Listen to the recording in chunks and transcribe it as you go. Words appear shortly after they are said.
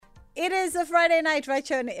It is a Friday night right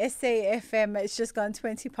here on SAFM. It's just gone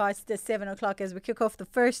 20 past 7 o'clock as we kick off the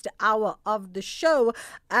first hour of the show.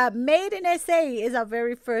 Made in SA is our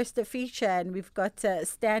very first feature, and we've got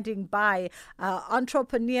standing by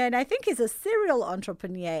entrepreneur, and I think he's a serial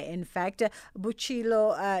entrepreneur, in fact,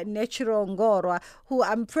 Vhutshilo Netshiongolwe, who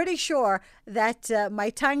I'm pretty sure that my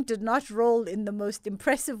tongue did not roll in the most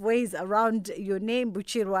impressive ways around your name,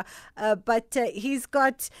 Vhutshilo, but he's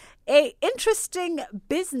got a interesting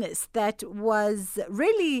business that was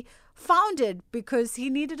really founded because he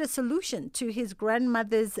needed a solution to his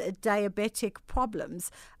grandmother's diabetic problems.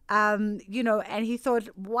 And he thought,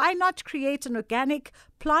 why not create an organic,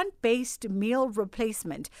 plant-based meal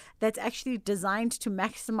replacement that's actually designed to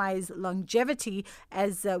maximize longevity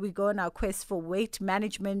as we go on our quest for weight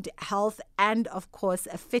management, health, and, of course,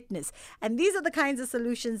 fitness. And these are the kinds of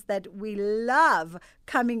solutions that we love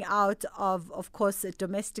coming out of course,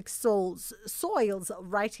 domestic soils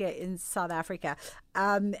right here in South Africa.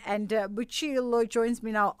 And Vhutshilo joins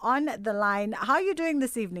me now on the line. How are you doing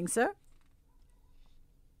this evening, sir?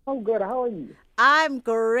 Oh, good. How are you? I'm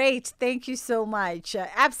great. Thank you so much.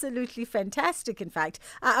 Absolutely fantastic, in fact.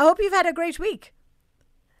 I hope you've had a great week.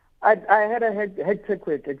 I had a hectic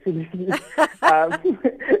week, actually.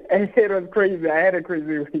 It was crazy. I had a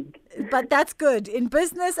crazy week. But that's good. In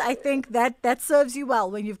business, I think that serves you well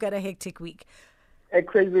when you've got a hectic week. A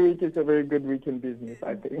crazy week is a very good week in business,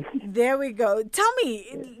 I think. There we go. Tell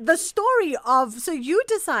me the story of, so you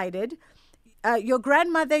decided, your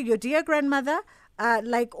grandmother, your dear grandmother,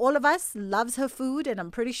 like all of us, loves her food, and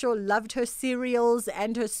I'm pretty sure loved her cereals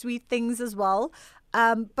and her sweet things as well.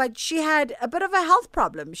 But she had a bit of a health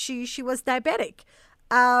problem. She was diabetic.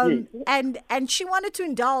 Yes. And she wanted to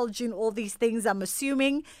indulge in all these things, I'm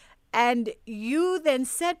assuming. And you then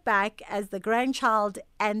sat back as the grandchild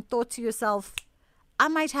and thought to yourself, I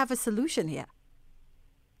might have a solution here.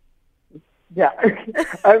 Yeah,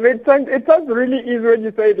 it sounds really easy when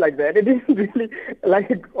you say it like that. It is really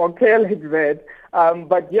like okay like that.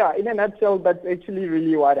 But yeah, in a nutshell, that's actually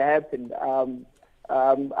really what happened.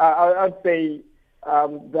 I'd say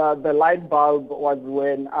the light bulb was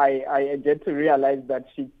when I get to realize that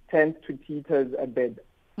she tends to teeter a bit,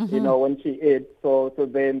 when she eats. So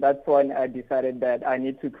then that's when I decided that I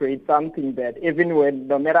need to create something that even when,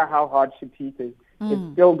 no matter how hard she teeters,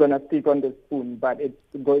 it's still going to stick on the spoon, but it's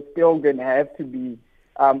still going to have to be,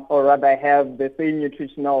 or rather have the same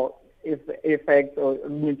nutritional effects or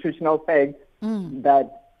nutritional facts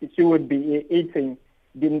that she would be eating,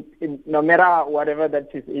 no matter whatever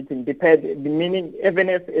that she's eating. Meaning, even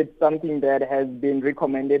if it's something that has been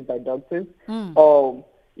recommended by doctors,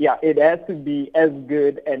 it has to be as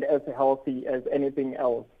good and as healthy as anything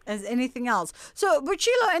else. So,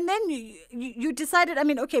 Vhutshilo, and then you decided,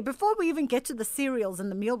 before we even get to the cereals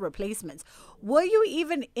and the meal replacements, were you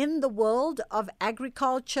even in the world of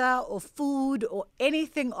agriculture or food or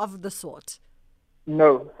anything of the sort?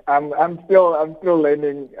 No, I'm still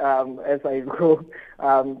learning as I go.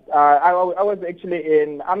 I was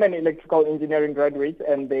actually I'm an electrical engineering graduate,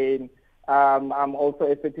 and then I'm also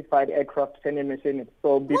a certified aircraft training machinist.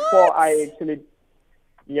 So before I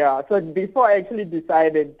actually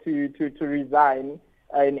decided to resign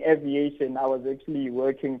in aviation, I was actually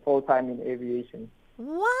working full time in aviation.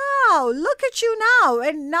 Wow, look at you now.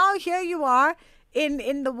 And now here you are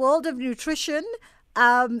in the world of nutrition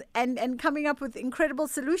and coming up with incredible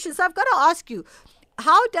solutions. So I've got to ask you,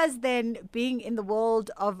 how does then being in the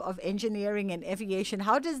world of engineering and aviation,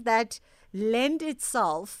 how does that lend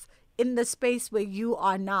itself in the space where you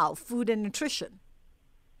are now, food and nutrition?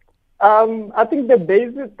 I think the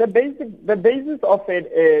basis of it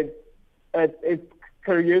is it's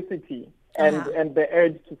curiosity and the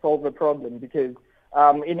urge to solve a problem, because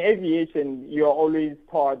in aviation you're always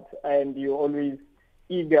taught and you're always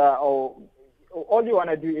eager, or all you want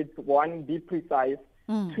to do is, one, be precise.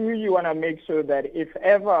 Two, you want to make sure that if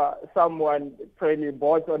ever someone probably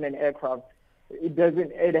boards on an aircraft,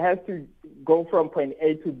 it has to go from point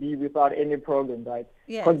A to B without any problem, right?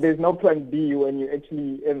 Because there's no plan B when you're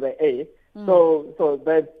actually in the A. So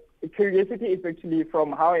that curiosity is actually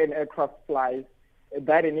from how an aircraft flies.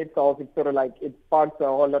 That in itself, it's sort of like it sparks a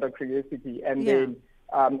whole lot of curiosity, and then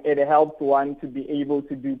it helps one to be able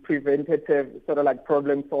to do preventative sort of like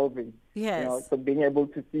problem solving. Yes. So being able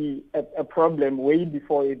to see a problem way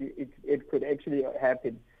before it could actually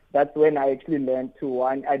happen. That's when I actually learned to,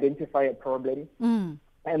 one, identify a problem, and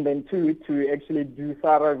then two, to actually do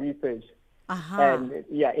thorough research and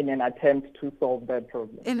in an attempt to solve that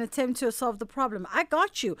problem. I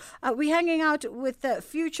got you. We're hanging out with the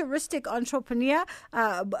futuristic entrepreneur,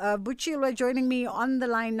 Vhutshilo, joining me on the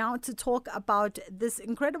line now to talk about this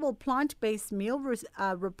incredible plant-based meal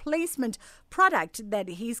replacement product that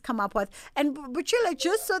he's come up with. And Vhutshilo,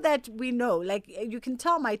 just so that we know, like you can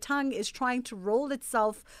tell my tongue is trying to roll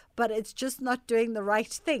itself, but it's just not doing the right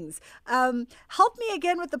things. Help me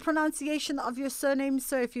again with the pronunciation of your surname,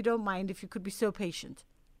 sir, if you don't mind, if you could be so patient.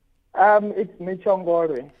 It's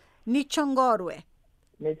Netshiongolwe. Netshiongolwe.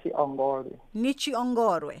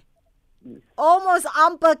 Netshiongolwe. Yes. Almost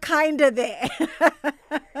umper kinda there.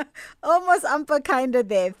 Almost umper kinda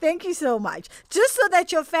there. Thank you so much. Just so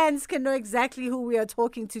that your fans can know exactly who we are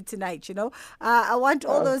talking to tonight, you know. I want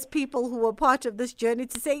all those people who were part of this journey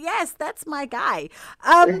to say, yes, that's my guy.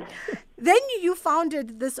 Then you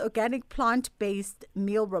founded this organic plant-based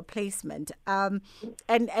meal replacement. And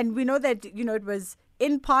we know that, you know, it was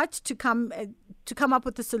in part to come up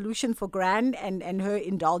with a solution for Gran and her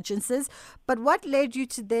indulgences. But what led you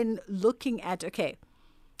to then looking at, okay,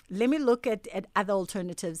 let me look at other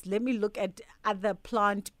alternatives. Let me look at other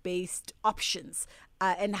plant-based options.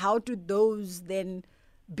 And how do those then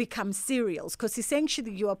become cereals? Because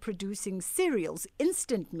essentially you are producing cereals,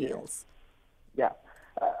 instant meals. Yeah.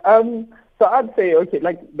 So I'd say, okay,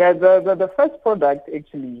 like the first product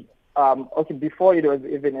actually, before it was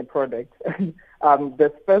even a product,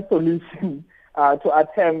 the first solution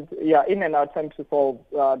in an attempt to solve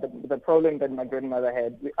the problem that my grandmother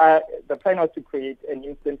had. The plan was to create an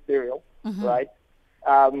instant cereal, right?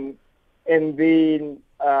 And then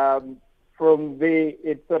from there,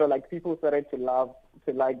 it's sort of like people started to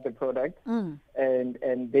like the product, and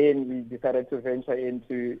then we decided to venture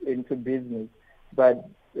into business. But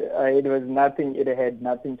it had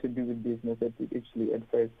nothing to do with business at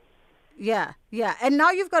first. Yeah. And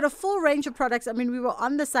now you've got a full range of products. I mean, we were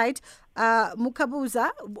on the site,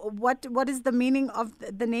 Mukapuza. What is the meaning of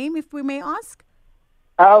the name, if we may ask?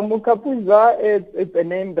 Mukapuza is a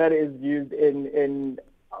name that is used in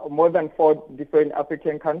more than 4 different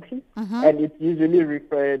African countries, and it's usually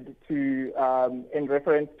referred to in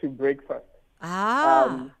reference to breakfast.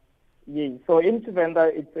 Yes. So in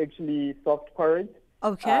Tshivenda, it's actually soft porridge.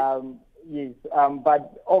 Okay. Yes.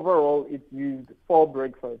 But overall, it's used for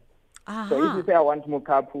breakfast. So if you say I want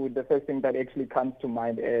mukapu, the first thing that actually comes to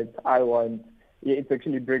mind is it's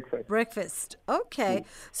actually breakfast. Breakfast. Okay. Yes.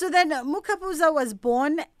 So then Mukapuza was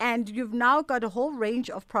born, and you've now got a whole range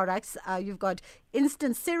of products. You've got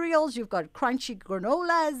instant cereals, you've got crunchy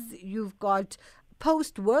granolas, you've got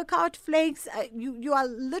post-workout flakes. You are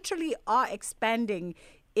literally expanding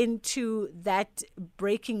into that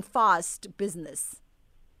breaking fast business.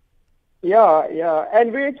 Yeah,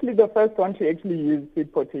 and we're actually the first one to actually use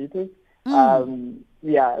sweet potatoes. Because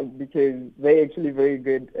they're actually very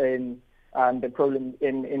good in the problem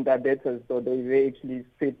in diabetes, so they actually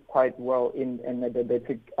fit quite well in a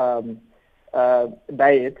diabetic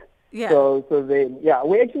diet. Yeah. So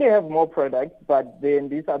we actually have more products, but then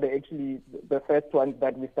these are the first ones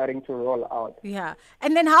that we're starting to roll out. Yeah,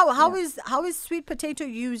 and then how is sweet potato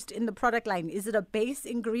used in the product line? Is it a base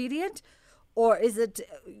ingredient? Or is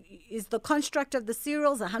the construct of the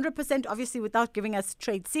cereals 100%, obviously without giving us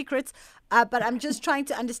trade secrets, but I'm just trying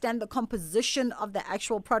to understand the composition of the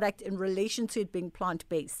actual product in relation to it being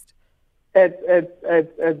plant-based.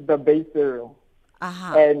 It's the base cereal.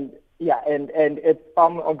 And it's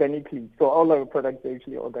farmed organically, so all our products are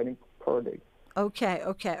actually organic products. Okay.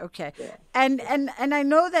 Yeah. And I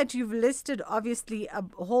know that you've listed obviously a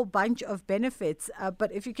whole bunch of benefits, but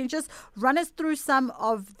if you can just run us through some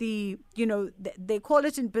of the, they call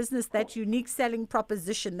it in business that unique selling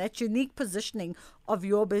proposition, that unique positioning of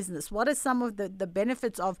your business. What are some of the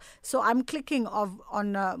benefits of, so I'm clicking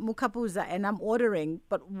on Mukapuza and I'm ordering,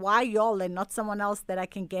 but why y'all and not someone else that I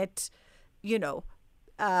can get,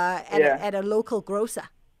 at a local grocer?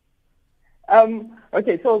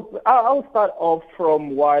 Okay, so I'll start off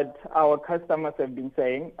from what our customers have been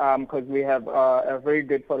saying, because we have a very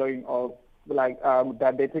good following of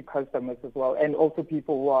diabetic customers as well, and also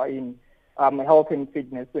people who are in health and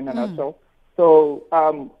fitness in a nutshell. So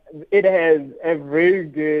it has a very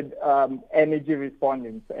good energy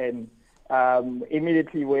response, and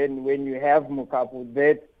immediately when you have mukapu,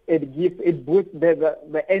 that it boosts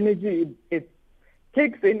the energy. It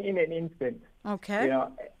kicks in an instant. Okay.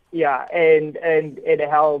 Yeah, and it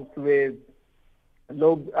helps with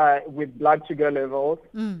with blood sugar levels,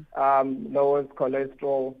 lowers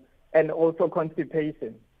cholesterol, and also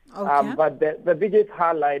constipation. Okay. But the biggest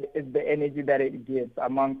highlight is the energy that it gives,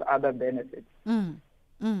 amongst other benefits.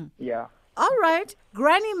 Yeah. All right.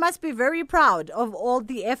 Granny must be very proud of all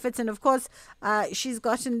the efforts. And of course, she's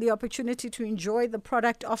gotten the opportunity to enjoy the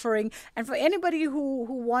product offering. And for anybody who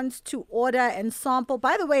wants to order and sample,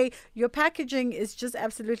 by the way, your packaging is just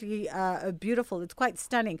absolutely beautiful. It's quite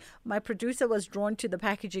stunning. My producer was drawn to the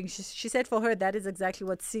packaging. She said for her, that is exactly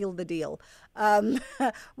what sealed the deal,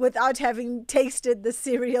 without having tasted the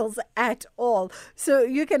cereals at all. So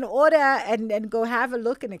you can order and go have a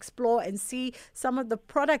look and explore and see some of the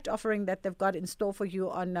product offering that they've got in store for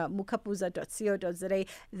you on mukapuza.co.za.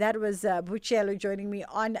 That was Vhutshilo joining me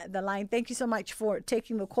on the line. Thank you so much for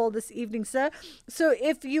taking the call this evening, sir. So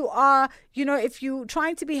if you are, if you're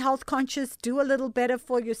trying to be health conscious, do a little better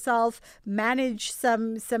for yourself, manage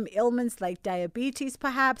some ailments like diabetes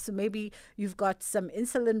perhaps, or maybe you've got some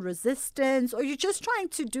insulin resistance, or you're just trying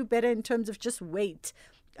to do better in terms of just weight.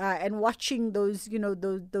 And watching those,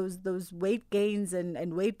 those weight gains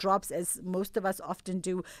and weight drops, as most of us often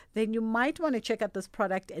do, then you might want to check out this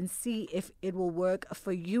product and see if it will work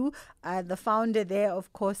for you. The founder there,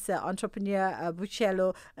 of course, entrepreneur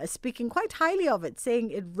Vhutshilo, speaking quite highly of it, saying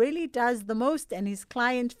it really does the most, and his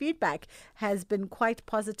client feedback has been quite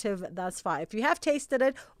positive thus far. If you have tasted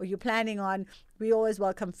it or you're planning on, we always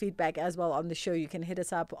welcome feedback as well on the show. You can hit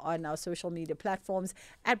us up on our social media platforms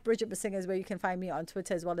at Bridget Basingers, where you can find me on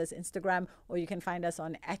Twitter as well as Instagram, or you can find us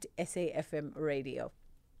on @SAFM Radio.